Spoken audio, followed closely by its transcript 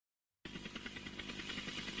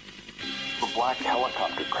black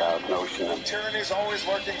helicopter crowd notion of tyranny's always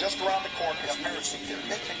lurking just around the corner. Conspiracy theory.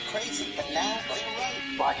 They've been crazy, but now they're right.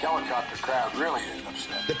 black helicopter crowd really is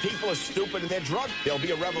upset. The people are stupid and they're drugged. There'll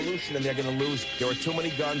be a revolution and they're going to lose. There are too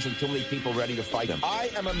many guns and too many people ready to fight them.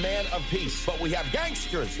 I am a man of peace, but we have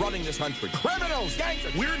gangsters running this country. Criminals,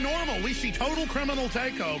 gangsters. We're normal. We see total criminal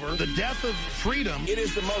takeover, the death of freedom. It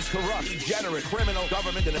is the most corrupt, degenerate, criminal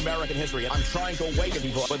government in American history. I'm trying to awaken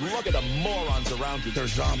people, but look at the morons around you. They're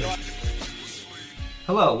zombies.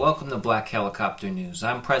 Hello, welcome to Black Helicopter News.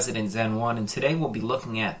 I'm President Zen1, and today we'll be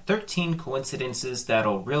looking at 13 coincidences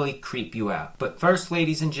that'll really creep you out. But first,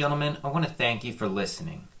 ladies and gentlemen, I want to thank you for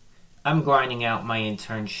listening. I'm grinding out my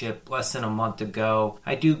internship less than a month ago.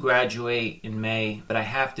 I do graduate in May, but I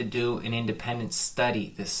have to do an independent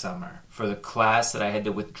study this summer for the class that I had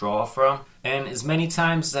to withdraw from. And as many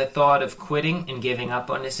times as I thought of quitting and giving up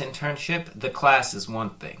on this internship, the class is one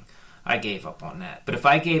thing. I gave up on that. But if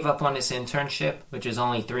I gave up on this internship, which is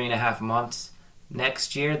only 3.5 months,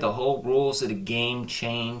 next year the whole rules of the game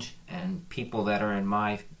change and people that are in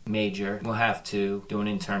my major will have to do an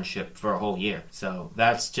internship for a whole year. So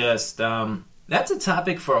that's just, that's a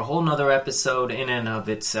topic for a whole nother episode in and of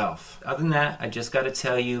itself. Other than that, I just got to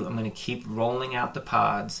tell you, I'm going to keep rolling out the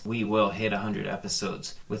pods. We will hit 100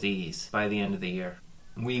 episodes with ease by the end of the year.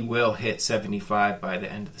 We will hit 75 by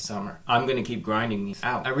the end of the summer. I'm going to keep grinding these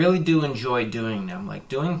out. I really do enjoy doing them. Like,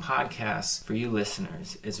 doing podcasts for you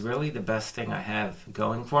listeners is really the best thing I have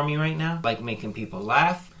going for me right now. Like, making people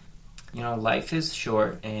laugh. You know, life is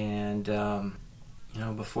short, and,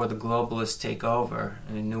 before the globalists take over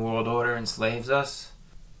and the New World Order enslaves us,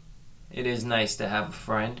 it is nice to have a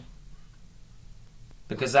friend.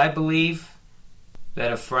 Because I believe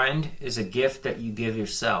that a friend is a gift that you give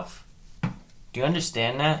yourself. Do you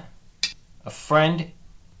understand that? A friend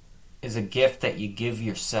is a gift that you give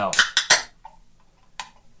yourself.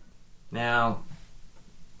 Now,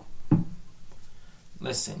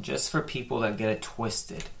 listen, just for people that get it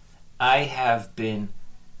twisted, I have been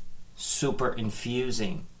super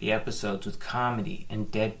infusing the episodes with comedy and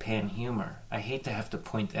deadpan humor. I hate to have to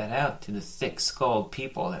point that out to the thick-skulled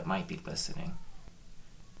people that might be listening.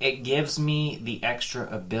 It gives me the extra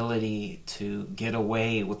ability to get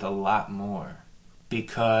away with a lot more.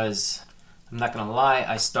 Because, I'm not going to lie,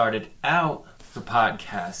 I started out for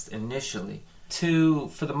podcast initially to,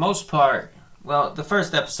 for the most part, well, the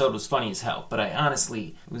first episode was funny as hell, but I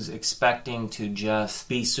honestly was expecting to just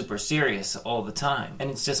be super serious all the time. And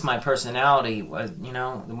it's just my personality.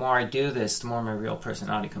 The more I do this, the more my real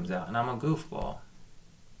personality comes out. And I'm a goofball.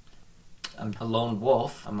 I'm a lone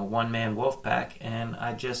wolf. I'm a one-man wolf pack. And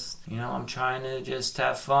I just, I'm trying to just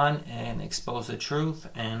have fun and expose the truth.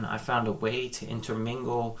 And I found a way to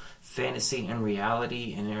intermingle fantasy and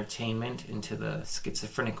reality and entertainment into the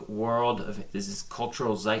schizophrenic world of this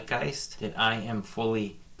cultural zeitgeist that I am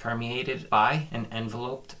fully permeated by and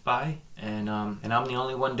enveloped by. And I'm the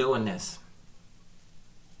only one doing this.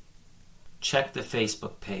 Check the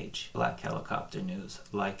Facebook page, Black Helicopter News.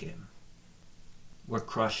 Like it. We're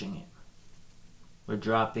crushing it. We're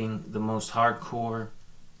dropping the most hardcore,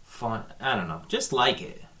 fun, I don't know, just like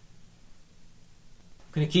it.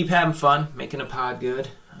 I'm going to keep having fun, making the pod good.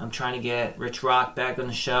 I'm trying to get Rich Rock back on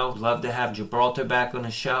the show. Love to have Gibraltar back on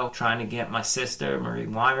the show. Trying to get my sister, Marie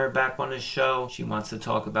Weimer, back on the show. She wants to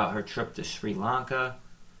talk about her trip to Sri Lanka.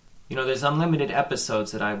 There's unlimited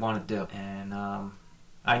episodes that I want to do. And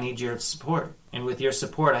I need your support. And with your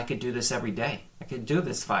support, I could do this every day. I could do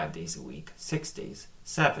this 5 days a week, 6 days.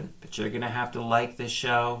 7. But you're going to have to like this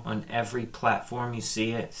show on every platform you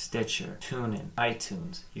see it. Stitcher, TuneIn,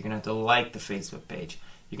 iTunes. You're going to have to like the Facebook page.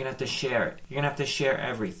 You're going to have to share it. You're going to have to share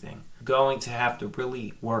everything. You're going to have to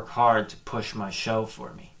really work hard to push my show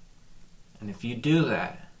for me. And if you do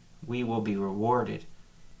that, we will be rewarded.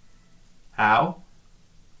 How?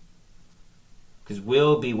 Because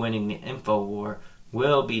we'll be winning the info war.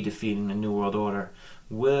 We'll be defeating the New World Order.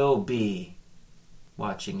 We'll be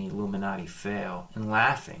watching the Illuminati fail and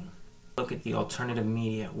laughing. Look at the alternative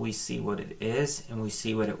media. We see what it is and we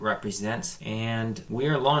see what it represents. And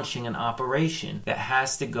we're launching an operation that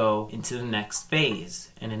has to go into the next phase.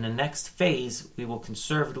 And in the next phase, we will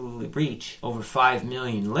conservatively reach over 5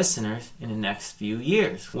 million listeners in the next few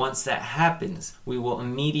years. Once that happens, we will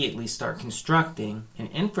immediately start constructing an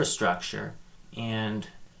infrastructure and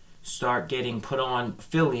start getting put on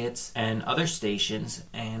affiliates and other stations,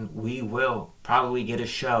 and we will probably get a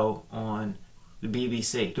show on the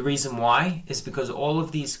BBC. The reason why is because all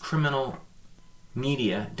of these criminal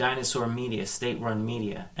media, dinosaur media, state-run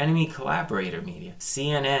media, enemy collaborator media,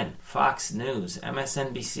 CNN, Fox News,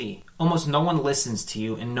 MSNBC, almost no one listens to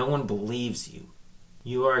you and no one believes you.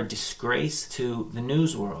 You are a disgrace to the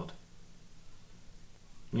news world.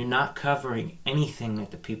 You're not covering anything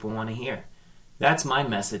that the people want to hear. That's my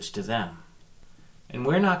message to them. And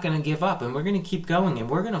we're not going to give up, and we're going to keep going, and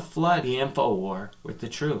we're going to flood the info war with the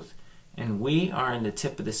truth. And we are in the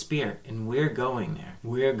tip of the spear, and we're going there.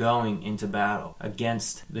 We're going into battle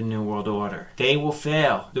against the New World Order. They will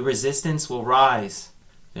fail. The resistance will rise.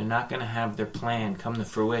 They're not going to have their plan come to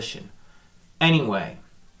fruition. Anyway,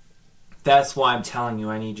 that's why I'm telling you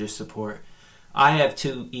I need your support. I have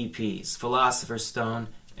 2 EPs, Philosopher's Stone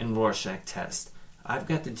and Rorschach Test. I've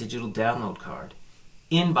got the digital download card.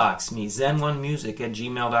 Inbox me,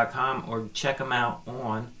 zen1music@gmail.com, or check them out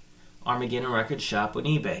on Armageddon Record Shop on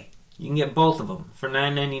eBay. You can get both of them for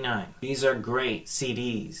 $9.99. These are great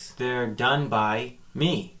CDs. They're done by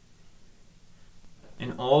me.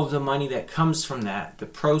 And all of the money that comes from that, the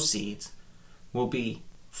proceeds, will be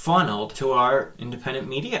funneled to our independent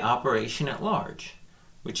media operation at large,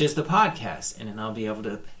 which is the podcast. And then I'll be able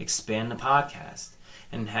to expand the podcast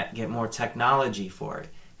and get more technology for it.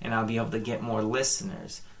 And I'll be able to get more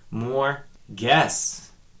listeners, more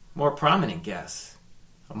guests, more prominent guests.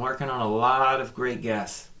 I'm working on a lot of great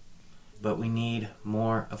guests, but we need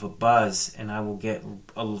more of a buzz, and I will get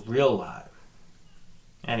a real lot.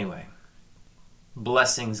 Anyway,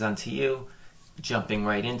 blessings unto you. Jumping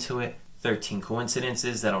right into it. 13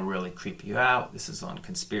 coincidences that'll really creep you out. This is on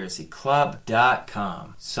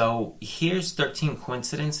conspiracyclub.com. So here's 13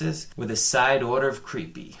 coincidences with a side order of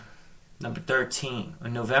creepy. Number 13.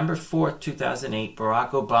 On November 4th, 2008,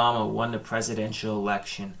 Barack Obama won the presidential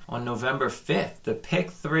election. On November 5th, the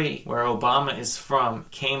Pick 3, where Obama is from,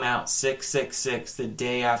 came out 666 the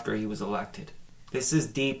day after he was elected. This is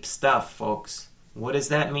deep stuff, folks. What does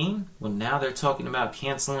that mean? Well, now they're talking about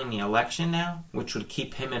canceling the election now, which would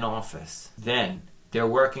keep him in office. Then, they're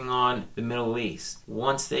working on the Middle East.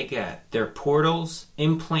 Once they get their portals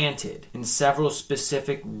implanted in several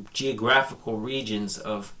specific geographical regions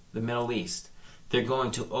of the Middle East, they're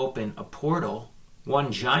going to open a portal,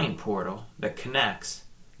 one giant portal that connects,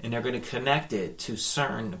 and they're going to connect it to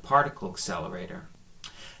CERN, the particle accelerator,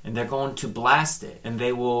 and they're going to blast it, and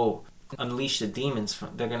they will unleash the demons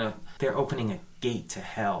from. They're opening a gate to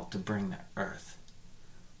hell to bring the earth,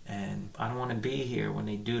 and I don't want to be here when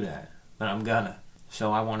they do that, but I'm gonna.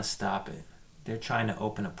 So I want to stop it. They're trying to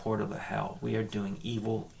open a portal to hell. We are doing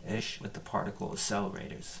evil-ish with the particle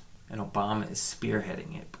accelerators. And Obama is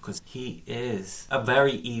spearheading it because he is a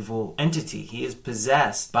very evil entity. He is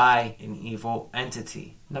possessed by an evil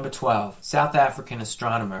entity. Number 12. South African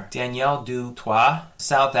astronomer Daniel Du Toit,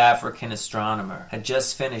 South African astronomer, had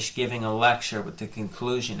just finished giving a lecture with the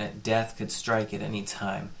conclusion that death could strike at any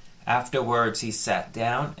time. Afterwards, he sat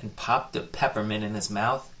down and popped a peppermint in his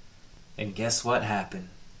mouth. And guess what happened?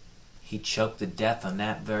 He choked to death on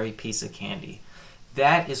that very piece of candy.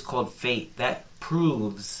 That is called fate. That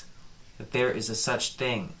proves that there is a such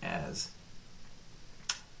thing as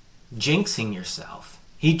jinxing yourself.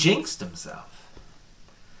 He jinxed himself.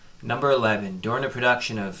 Number 11. During the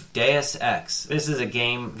production of Deus Ex. This is a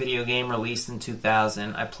video game released in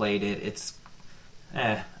 2000. I played it.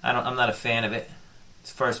 I'm not a fan of it.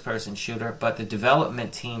 It's a first-person shooter, but the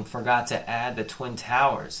development team forgot to add the Twin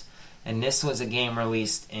Towers, and this was a game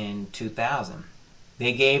released in 2000.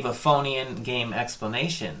 They gave a phony in-game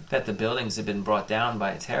explanation that the buildings had been brought down by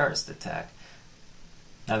a terrorist attack.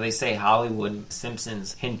 Now they say Hollywood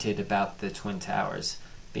Simpsons hinted about the Twin Towers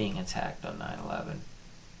being attacked on 9/11.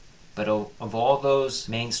 But of all those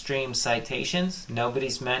mainstream citations,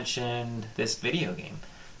 nobody's mentioned this video game.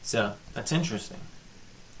 So that's interesting.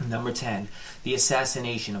 Number 10. The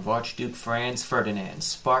assassination of Archduke Franz Ferdinand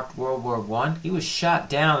sparked World War I. He was shot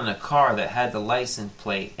down in a car that had the license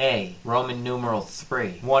plate A, Roman numeral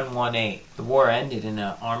 3118. The war ended in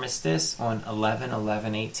an armistice on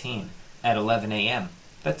 11/11/18 at 11 a.m.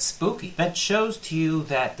 That's spooky. That shows to you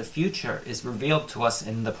that the future is revealed to us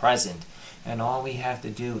in the present. And all we have to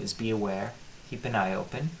do is be aware, keep an eye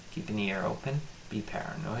open, keep an ear open, be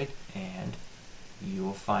paranoid, and you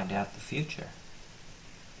will find out the future.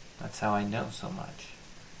 That's how I know so much.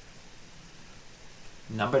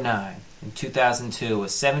 Number 9. In 2002, a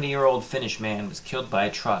 70-year-old Finnish man was killed by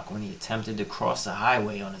a truck when he attempted to cross a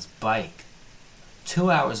highway on his bike.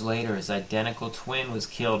 2 hours later, his identical twin was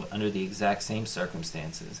killed under the exact same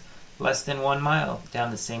circumstances, less than 1 mile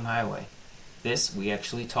down the same highway. This we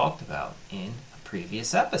actually talked about in a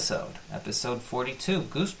previous episode, episode 42,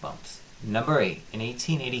 Goosebumps. Number 8. In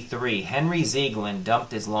 1883, Henry Zieglin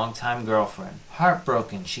dumped his longtime girlfriend.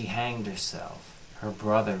 Heartbroken, she hanged herself. Her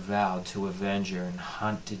brother vowed to avenge her and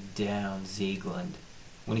hunted down Zieglin.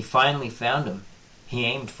 When he finally found him, He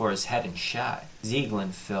aimed for his head and shot.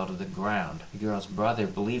 Zieglin fell to the ground. The girl's brother,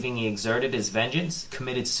 believing he exerted his vengeance,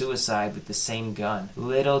 committed suicide with the same gun.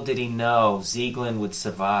 Little did he know Zieglin would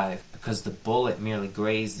survive, because the bullet merely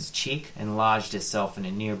grazed his cheek and lodged itself in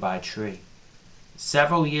a nearby tree.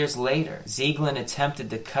 Several years later, Zieglin attempted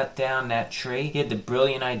to cut down that tree. He had the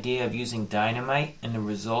brilliant idea of using dynamite, and the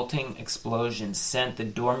resulting explosion sent the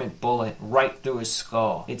dormant bullet right through his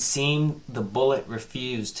skull. It seemed the bullet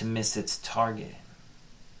refused to miss its target.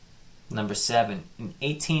 Number 7. In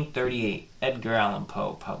 1838, Edgar Allan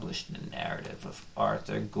Poe published the narrative of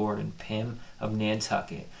Arthur Gordon Pym of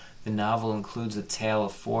Nantucket. The novel includes a tale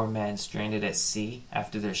of 4 men stranded at sea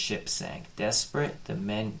after their ship sank. Desperate, the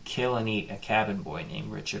men kill and eat a cabin boy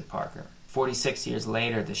named Richard Parker. 46 years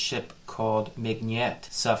later, the ship called Mignette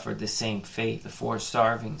suffered the same fate. The 4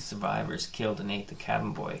 starving survivors killed and ate the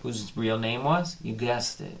cabin boy, whose real name was, you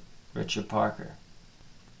guessed it, Richard Parker.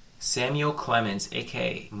 Samuel Clemens,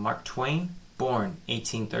 a.k.a. Mark Twain, born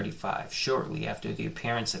 1835, shortly after the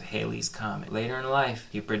appearance of Halley's Comet. Later in life,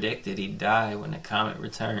 he predicted he'd die when the comet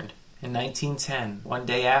returned. In 1910, one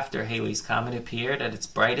day after Halley's Comet appeared at its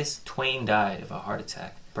brightest, Twain died of a heart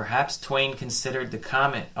attack. Perhaps Twain considered the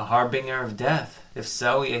comet a harbinger of death. If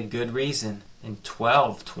so, he had good reason. In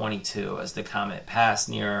 1222, as the comet passed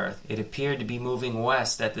near Earth, it appeared to be moving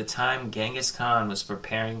west. At the time, Genghis Khan was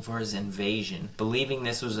preparing for his invasion. Believing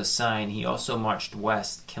this was a sign, he also marched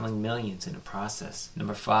west, killing millions in the process.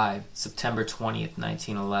 Number 5, September 20th,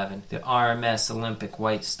 1911. The RMS Olympic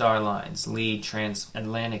White Star Line's lead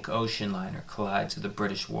transatlantic ocean liner collides with a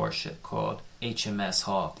British warship called HMS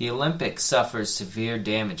Hull. The Olympic suffers severe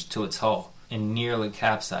damage to its hull and nearly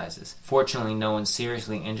capsizes. Fortunately, no one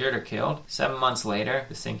seriously injured or killed. 7 months later,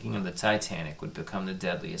 the sinking of the Titanic would become the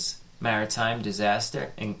deadliest maritime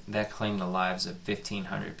disaster and that claimed the lives of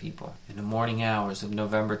 1,500 people. In the morning hours of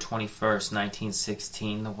November 21st,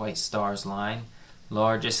 1916, the White Stars Line,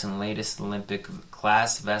 largest and latest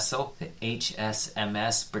Olympic-class vessel, the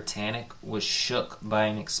HSMS Britannic, was shook by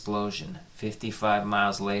an explosion. 55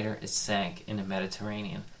 miles later, it sank in the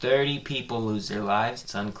Mediterranean. 30 people lose their lives.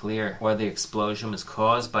 It's unclear whether the explosion was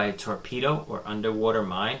caused by a torpedo or underwater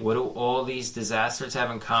mine. What do all these disasters have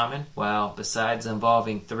in common? Well, besides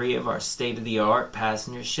involving 3 of our state-of-the-art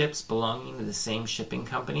passenger ships belonging to the same shipping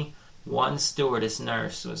company, one stewardess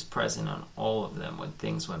nurse was present on all of them when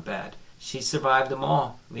things went bad. She survived them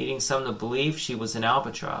all, leading some to believe she was an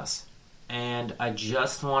albatross. And I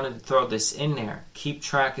just wanted to throw this in there. Keep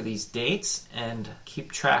track of these dates and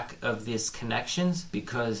keep track of these connections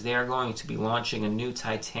because they are going to be launching a new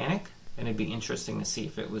Titanic. And it'd be interesting to see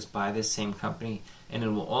if it was by this same company. And it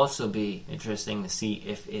will also be interesting to see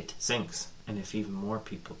if it sinks and if even more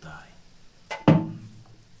people die.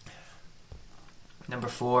 Number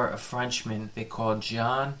 4, a Frenchman they called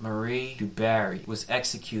Jean-Marie Dubarry was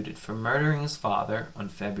executed for murdering his father on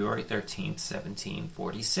February 13,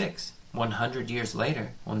 1746. 100 years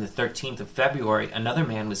later, on the 13th of February, another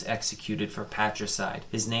man was executed for patricide.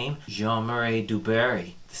 His name, Jean-Marie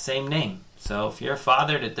Dubarry. The same name. So if you're a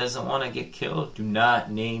father that doesn't want to get killed, do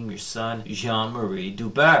not name your son Jean-Marie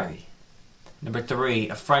Dubarry. Number 3,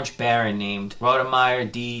 a French baron named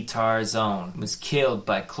Rodemeyer de Tarzon was killed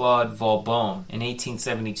by Claude Vauban in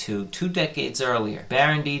 1872, 2 decades earlier.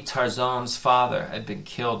 Baron de Tarzon's father had been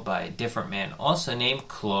killed by a different man, also named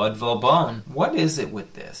Claude Vauban. What is it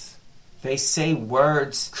with this? They say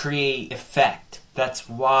words create effect. That's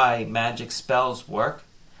why magic spells work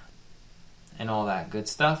and all that good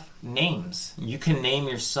stuff. Names. You can name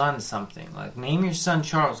your son something. Like, name your son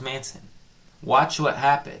Charles Manson. Watch what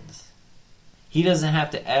happens. He doesn't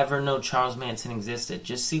have to ever know Charles Manson existed.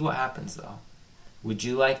 Just see what happens, though. Would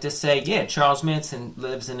you like to say, yeah, Charles Manson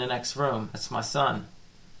lives in the next room. That's my son.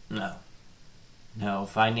 No. No,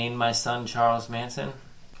 if I named my son Charles Manson,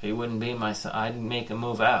 he wouldn't be my son. I'd make him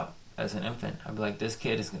move out as an infant. I'd be like, this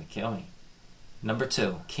kid is going to kill me. Number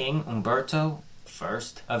 2, King Umberto I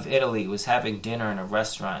of Italy was having dinner in a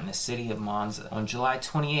restaurant in the city of Monza on July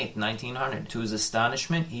 28, 1900. To his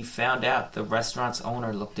astonishment, he found out the restaurant's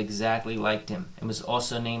owner looked exactly like him and was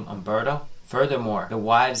also named Umberto. Furthermore, the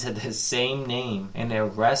wives had the same name, and their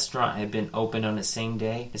restaurant had been opened on the same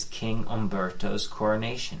day as King Umberto's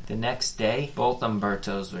coronation. The next day, both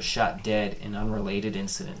Umbertos were shot dead in unrelated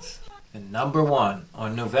incidents. And number 1,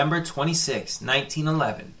 on November 26,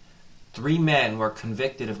 1911, 3 men were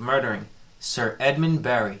convicted of murdering Sir Edmund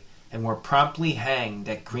Berry and were promptly hanged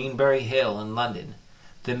at Greenbury Hill in London.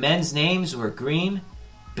 The men's names were Green,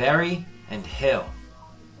 Berry, and Hill.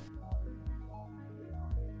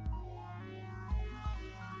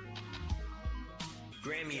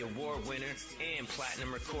 Grammy Award winner and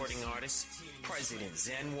platinum recording artist, President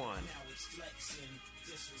Zen 1.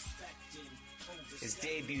 His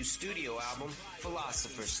debut studio album,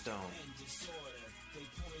 Philosopher's Stone,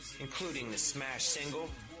 including the smash single,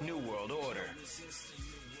 New World Order.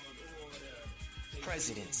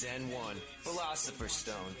 President Zen 1, Philosopher's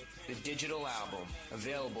Stone, the digital album,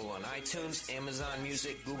 available on iTunes, Amazon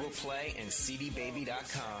Music, Google Play, and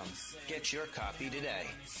cdbaby.com. Get your copy today.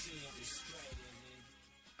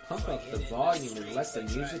 Pump up the volume and let the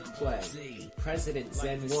music play. President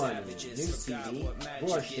Zen 1, new CD,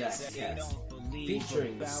 Rorschach Test,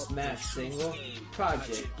 featuring the smash single,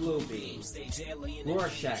 Project Bluebeam.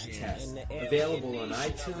 Rorschach Test, available on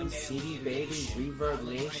iTunes, CD Baby, Reverb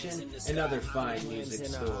Nation, and other fine music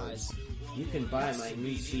stores. You can buy my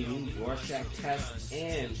new CD, Rorschach Test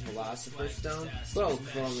and Philosopher's Stone, both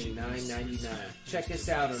for only $9.99. Check us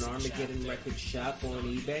out on Armageddon Record Shop on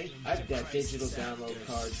eBay. I've got digital download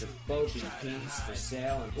cards of both EPs for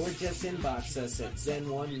sale, or just inbox us at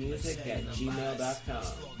zen1music@gmail.com.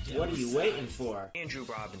 What are you waiting for? Andrew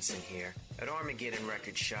Robinson here. At Armageddon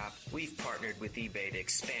Record Shop, we've partnered with eBay to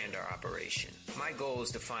expand our operation. My goal is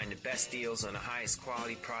to find the best deals on the highest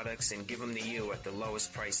quality products and give them to you at the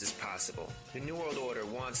lowest prices possible. The New World Order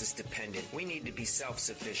wants us dependent. We need to be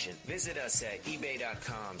self-sufficient. Visit us at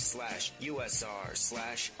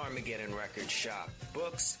ebay.com/USR/Armageddon Record Shop.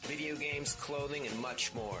 Books, video games, clothing, and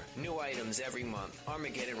much more. New items every month.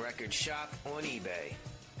 Armageddon Record Shop on eBay.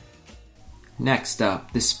 Next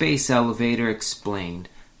up, the Space Elevator Explained.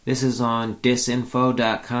 This is on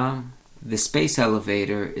disinfo.com. The space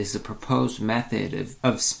elevator is a proposed method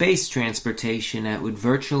of space transportation that would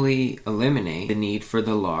virtually eliminate the need for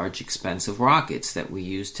the large, expensive rockets that we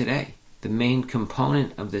use today. The main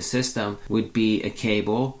component of the system would be a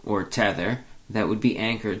cable or tether that would be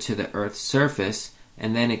anchored to the Earth's surface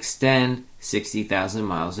and then extend 60,000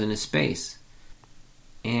 miles into space.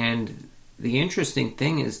 And the interesting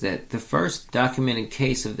thing is that the first documented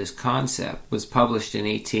case of this concept was published in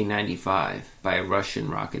 1895 by a Russian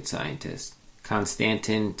rocket scientist,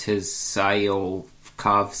 Konstantin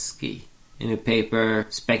Tsiolkovsky, in a paper,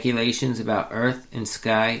 Speculations about Earth and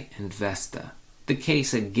Sky and Vesta. The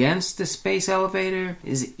case against the space elevator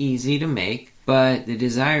is easy to make, but the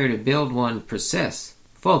desire to build one persists.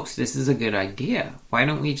 Folks, this is a good idea. Why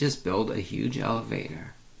don't we just build a huge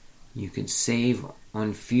elevator? You could save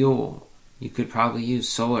on fuel. You could probably use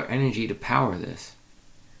solar energy to power this.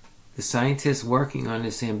 The scientists working on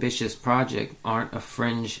this ambitious project aren't a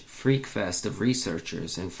fringe freak fest of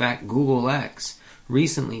researchers. In fact, Google X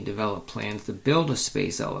recently developed plans to build a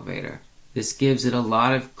space elevator. This gives it a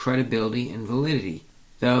lot of credibility and validity.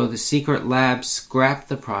 Though the secret lab scrapped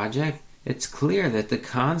the project, it's clear that the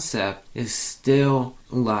concept is still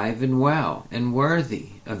alive and well and worthy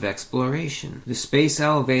of exploration. The space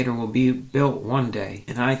elevator will be built one day,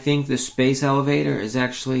 and I think the space elevator is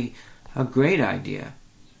actually a great idea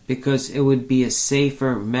because it would be a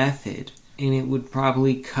safer method and it would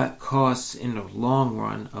probably cut costs in the long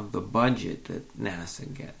run of the budget that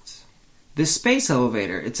NASA gets. The space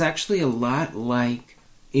elevator, it's actually a lot like,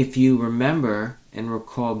 if you remember and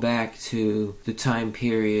recall back to the time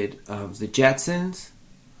period of the Jetsons,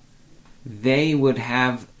 they would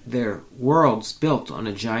have their worlds built on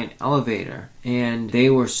a giant elevator, and they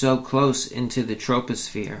were so close into the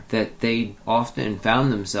troposphere that they often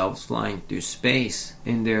found themselves flying through space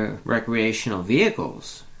in their recreational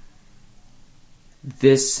vehicles.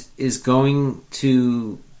 This is going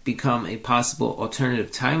to become a possible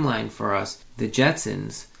alternative timeline for us, the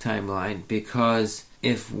Jetsons timeline, because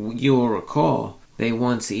if you'll recall, they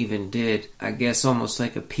once even did, I guess, almost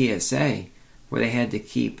like a PSA, where they had to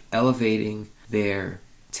keep elevating their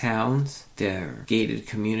towns, their gated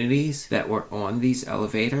communities that were on these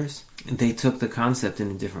elevators. They took the concept in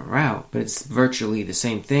a different route, but it's virtually the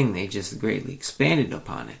same thing. They just greatly expanded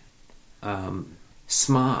upon it.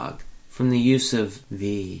 Smog, from the use of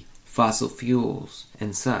the fossil fuels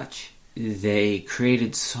and such, they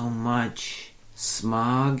created so much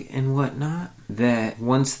smog and whatnot that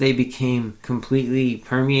once they became completely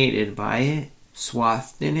permeated by it,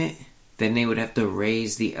 swathed in it, then they would have to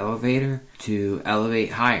raise the elevator to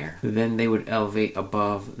elevate higher. Then they would elevate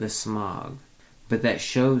above the smog. But that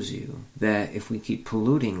shows you that if we keep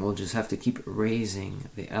polluting, we'll just have to keep raising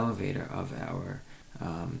the elevator of our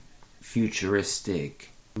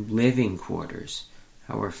futuristic living quarters,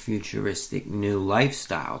 our futuristic new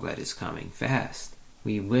lifestyle that is coming fast.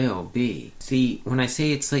 We will be. See, when I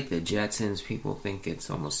say it's like the Jetsons, people think it's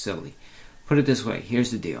almost silly. Put it this way,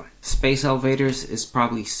 here's the deal. Space elevators is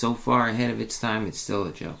probably so far ahead of its time, it's still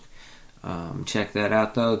a joke. Check that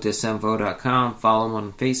out though, disinfo.com. Follow them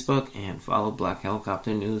on Facebook and follow Black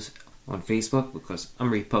Helicopter News on Facebook because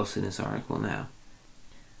I'm reposting this article now.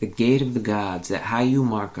 The Gate of the Gods at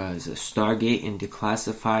Hayumarka is a Stargate, and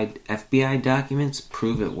declassified FBI documents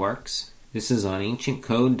prove it works. This is on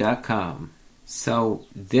ancientcode.com. So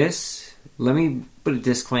let me put a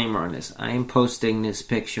disclaimer on this. I am posting this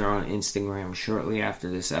picture on Instagram shortly after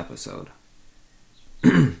this episode.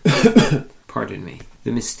 Pardon me.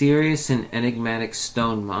 The mysterious and enigmatic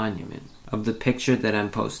stone monument of the picture that I'm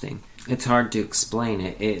posting. It's hard to explain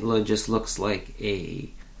it. It just looks like a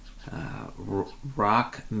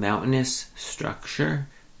rock mountainous structure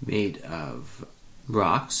made of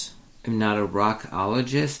rocks. I'm not a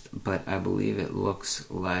rockologist, but I believe it looks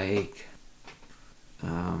like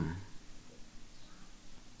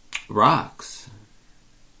rocks.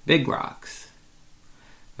 Big rocks.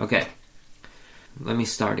 Okay, let me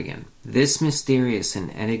start again. This mysterious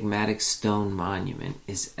and enigmatic stone monument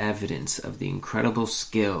is evidence of the incredible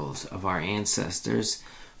skills of our ancestors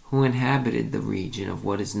who inhabited the region of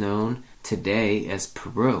what is known today as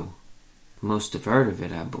Peru. Most have heard of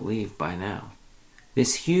it, I believe, by now.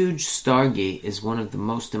 This huge Stargate is one of the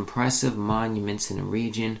most impressive monuments in the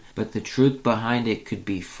region, but the truth behind it could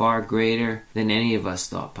be far greater than any of us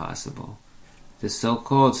thought possible. The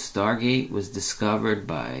so-called Stargate was discovered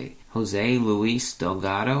by Jose Luis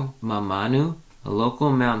Delgado Mamanu, a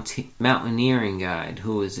local mountaineering guide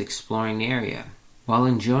who was exploring the area. While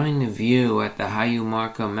enjoying the view at the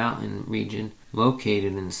Hayumarca mountain region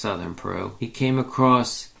located in southern Peru, he came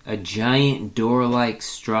across a giant door-like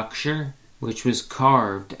structure which was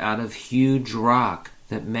carved out of huge rock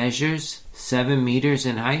that measures 7 meters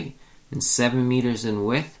in height and 7 meters in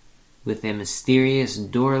width, with a mysterious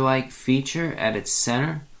door-like feature at its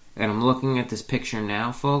center. And I'm looking at this picture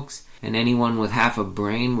now, folks, and anyone with half a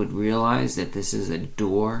brain would realize that this is a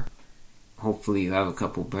door. Hopefully you have a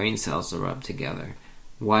couple brain cells to rub together.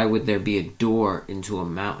 Why would there be a door into a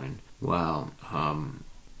mountain? Well,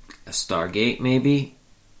 a Stargate maybe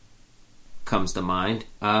comes to mind.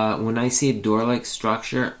 When I see a door-like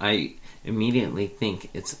structure, I immediately think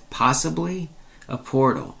it's possibly a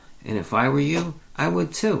portal. And if I were you, I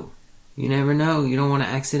would too. You never know. You don't want to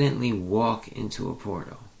accidentally walk into a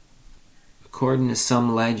portal. According to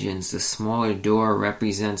some legends, the smaller door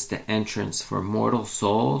represents the entrance for mortal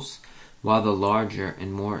souls, while the larger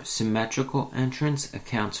and more symmetrical entrance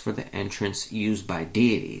accounts for the entrance used by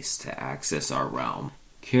deities to access our realm.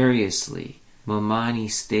 Curiously,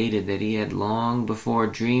 Momani stated that he had long before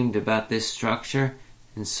dreamed about this structure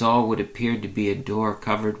and saw what appeared to be a door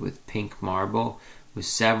covered with pink marble with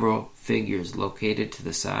several figures located to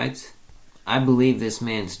the sides. I believe this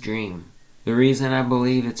man's dream. The reason I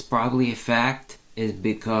believe it's probably a fact is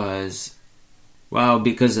because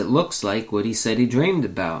it looks like what he said he dreamed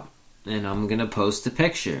about. And I'm going to post a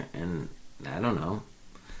picture, and I don't know.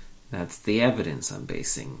 That's the evidence I'm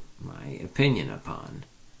basing my opinion upon.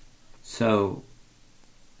 So,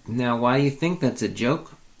 now why you think that's a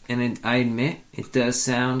joke? And I admit, it does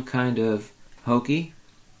sound kind of hokey,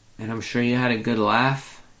 and I'm sure you had a good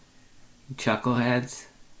laugh, chuckleheads.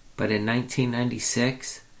 But in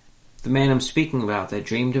 1996, the man I'm speaking about that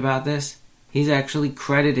dreamed about this, he's actually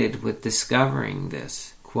credited with discovering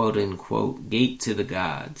this quote-unquote gate to the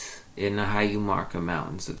gods in the Hayumarca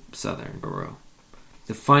Mountains of southern Peru.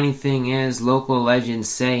 The funny thing is, local legends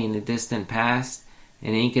say in the distant past,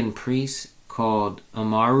 an Incan priest called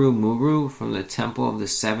Amaru Muru from the Temple of the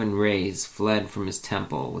Seven Rays fled from his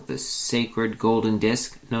temple with a sacred golden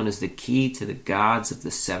disc known as the key to the gods of the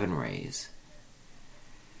Seven Rays.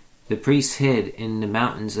 The priest hid in the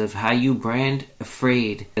mountains of Hayubrand,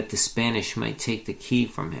 afraid that the Spanish might take the key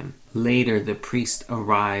from him. Later, the priest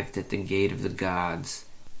arrived at the Gate of the Gods,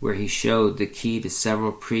 where he showed the key to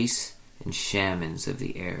several priests and shamans of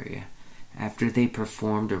the area. After they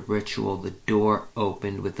performed a ritual, the door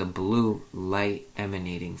opened with a blue light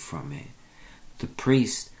emanating from it. The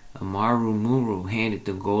priest, Amaru Muru, handed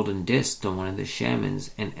the golden disc to one of the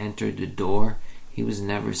shamans and entered the door. He was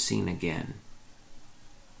never seen again.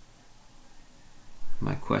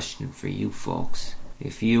 My question for you folks,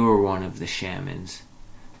 if you were one of the shamans,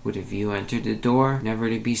 would have you entered the door, never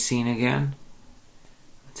to be seen again?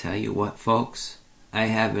 I'll tell you what, folks, I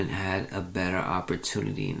haven't had a better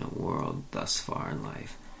opportunity in the world thus far in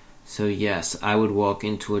life. So yes, I would walk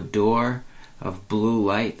into a door of blue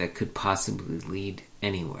light that could possibly lead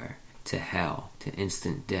anywhere. To hell, to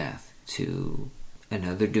instant death, to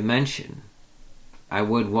another dimension. I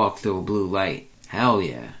would walk through a blue light. Hell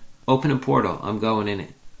yeah. Open a portal, I'm going in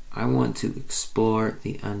it. I want to explore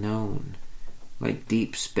the unknown. Like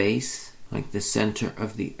deep space, like the center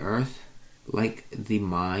of the earth, like the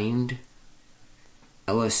mind,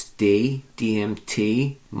 LSD,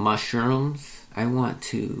 DMT, mushrooms. I want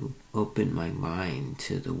to open my mind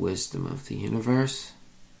to the wisdom of the universe.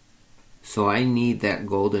 So I need that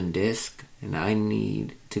golden disc, and I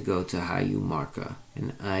need to go to Hayumarka.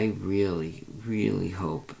 And I really, really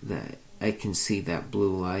hope that I can see that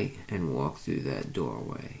blue light and walk through that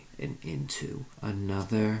doorway and into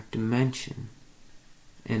another dimension.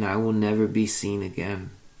 And I will never be seen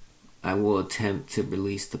again. I will attempt to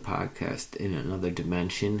release the podcast in another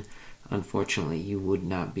dimension. Unfortunately, you would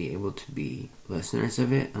not be able to be listeners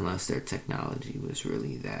of it unless their technology was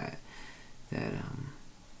really that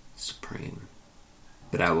supreme.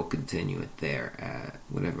 But I will continue it there at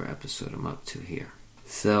whatever episode I'm up to here.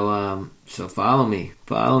 So follow me,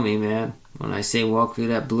 man. When I say walk through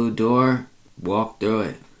that blue door, walk through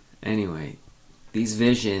it. Anyway, these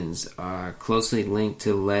visions are closely linked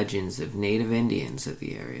to legends of native Indians of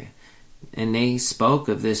the area, and they spoke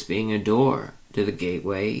of this being a door to the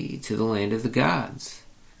gateway to the land of the gods.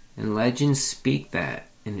 And legends speak that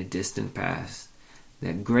in the distant past,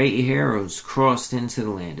 that great heroes crossed into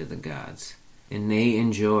the land of the gods, and they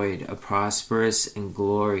enjoyed a prosperous and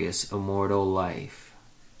glorious immortal life.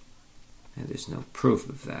 And there's no proof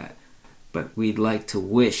of that, but we'd like to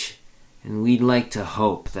wish and we'd like to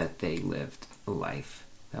hope that they lived a life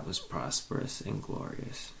that was prosperous and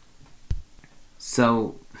glorious.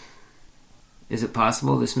 So, is it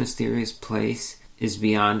possible this mysterious place is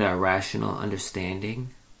beyond our rational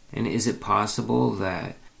understanding? And is it possible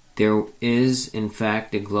that there is, in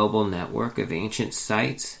fact, a global network of ancient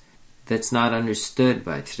sites that's not understood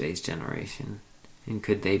by today's generation? And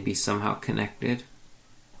could they be somehow connected?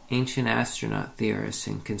 Ancient astronaut theorists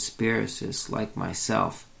and conspiracists like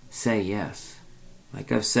myself say yes.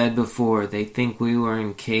 Like I've said before, they think we were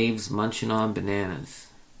in caves munching on bananas,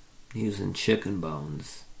 using chicken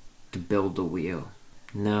bones to build the wheel.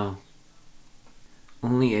 No.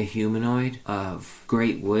 Only a humanoid of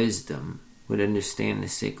great wisdom would understand the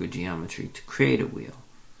sacred geometry to create a wheel.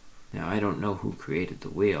 Now, I don't know who created the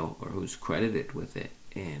wheel or who's credited with it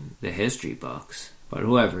in the history books, but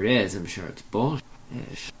whoever it is, I'm sure it's bullshit,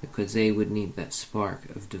 because they would need that spark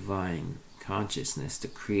of divine consciousness to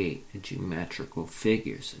create a geometrical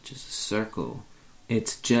figure such as a circle.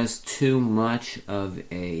 It's just too much of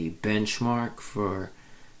a benchmark for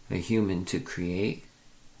a human to create,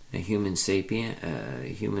 a human sapient, a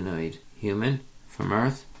humanoid human from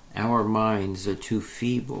Earth. Our minds are too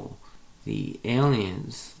feeble. The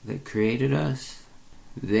aliens that created us,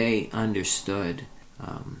 they understood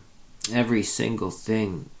every single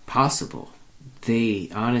thing possible. They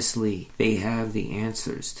have the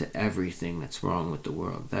answers to everything that's wrong with the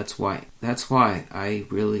world. That's why I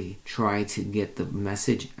really try to get the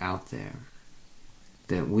message out there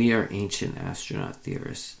that we are ancient astronaut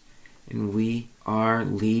theorists, and we are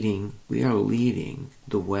leading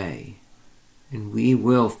the way, and we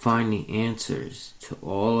will find the answers to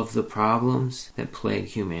all of the problems that plague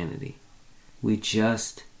humanity. We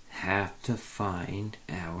just have to find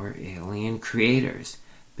our alien creators,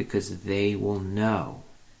 because they will know.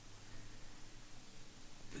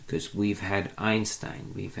 Because we've had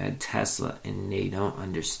Einstein, we've had Tesla, and they don't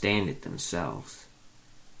understand it themselves.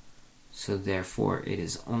 So therefore, it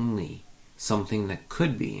is only something that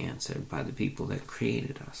could be answered by the people that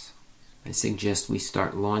created us. I suggest we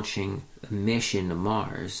start launching a mission to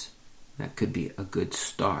Mars. That could be a good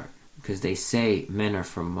start, because they say men are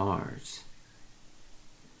from Mars.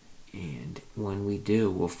 And when we do,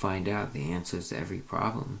 we'll find out the answers to every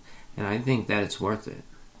problem. And I think that it's worth it.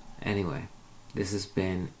 Anyway, this has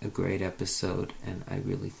been a great episode, and I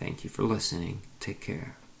really thank you for listening. Take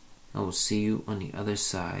care. I will see you on the other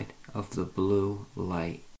side of the blue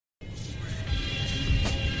light.